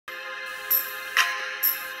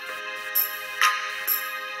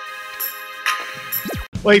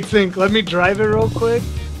Wait, Sync, let me drive it real quick,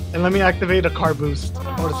 and let me activate a car boost.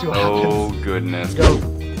 I want to see what happens. Oh goodness. Go.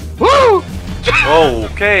 Woo!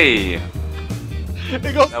 Okay.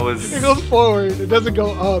 It goes forward. It doesn't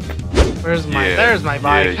go up. Where's my? There's my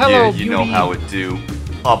bike. Hello, yeah, you beauty. know how it do.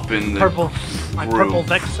 Up in the Purple. My groove, purple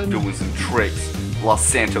Vexen. doing some tricks, Los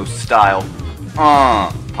Santos style.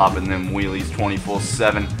 Popping them wheelies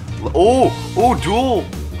 24/7. Oh, duel.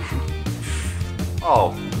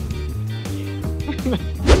 Oh.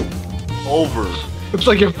 Over. It's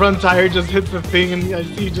like your front tire just hits the thing and I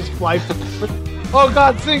see you just fly. Oh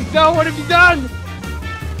god, Sync, no, what have you done?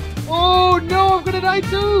 Oh no, I'm gonna die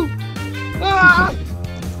too! Ah!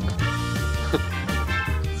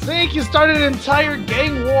 Sync, you started an entire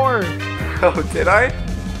gang war! Oh, did I?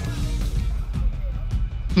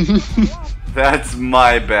 That's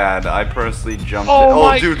my bad. I personally jumped in.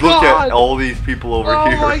 Oh, dude, God. look at all these people over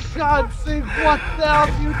here. Oh my god, Sync, what the hell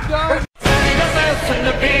have you done?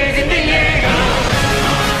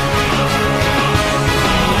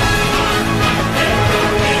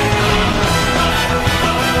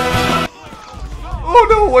 Oh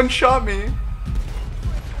no, one shot me.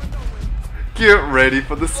 Get ready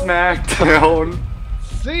for the smackdown.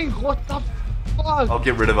 Sync, what the fuck? I'll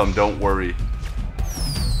get rid of him, don't worry.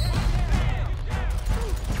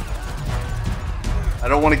 I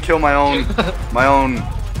don't want to kill my own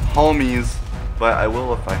homies, but I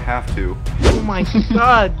will if I have to. Oh my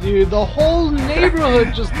god, dude, the whole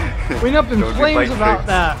neighborhood just went up in flames about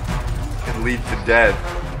that. It could lead to death.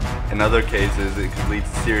 In other cases, it could lead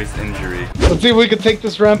to serious injury. Let's see if we can take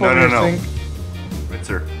this ramp over, Sync.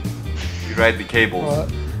 Ritzer, you ride the cables.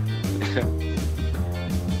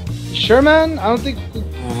 Sure, man? I don't think...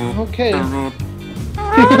 Okay.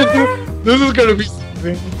 This is gonna be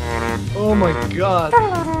something. Oh my god.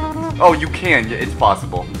 Oh, you can. Yeah, it's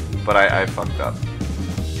possible. But I fucked up.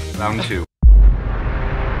 Round 2.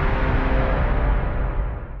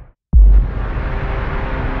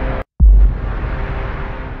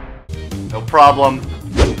 No problem.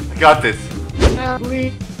 I got this. I'm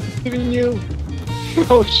leaving you.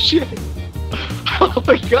 Oh shit. Oh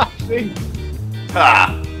my god, Sync.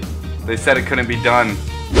 Ha! They said it couldn't be done.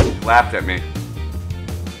 They laughed at me.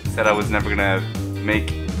 Said I was never gonna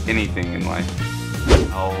make anything in life.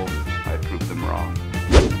 Oh, I proved them wrong.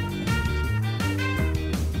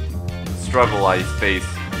 The struggle I face.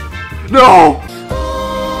 No!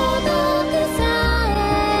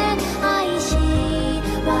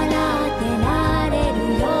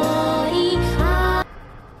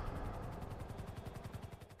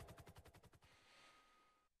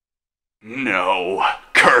 No.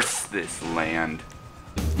 Curse this land.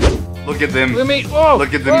 Look at them. Look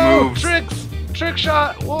at them moves. Tricks! Trick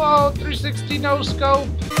shot! Whoa! 360 no scope!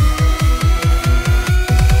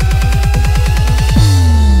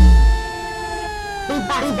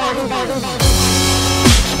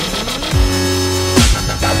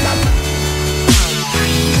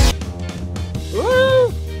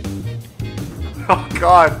 Woo! Oh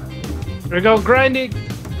god. Here we go, grinding!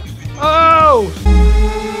 Oh!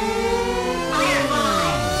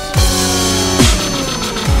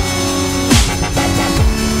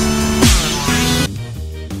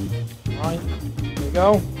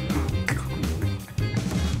 Go.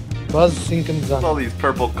 Buzz, Sync, and Zun. All these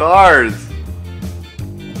purple cars.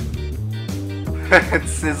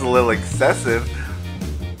 It's a little excessive.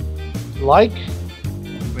 Like? I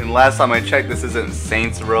mean, last time I checked, this isn't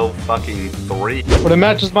Saints Row fucking 3. But it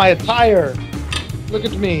matches my attire. Look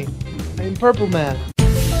at me. I'm Purple Man.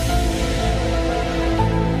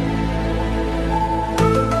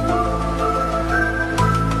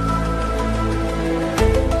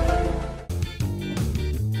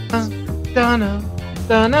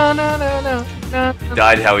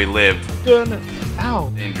 Died how he lived. Ow.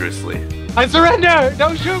 Dangerously. I surrender!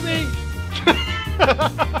 Don't shoot me!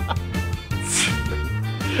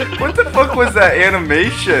 What the fuck was that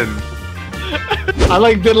animation?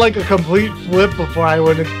 I did a complete flip before I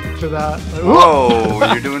went into that. Like,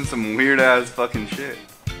 whoa, you're doing some weird ass fucking shit.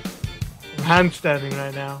 I'm handstanding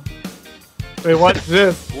right now. Wait, what's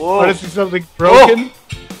this? Whoa. Want to see something broken?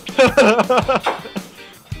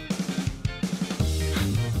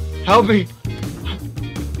 Help me!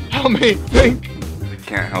 Help me! Think! I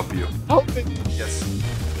can't help you. Help me! Yes.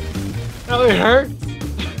 Oh, it hurts!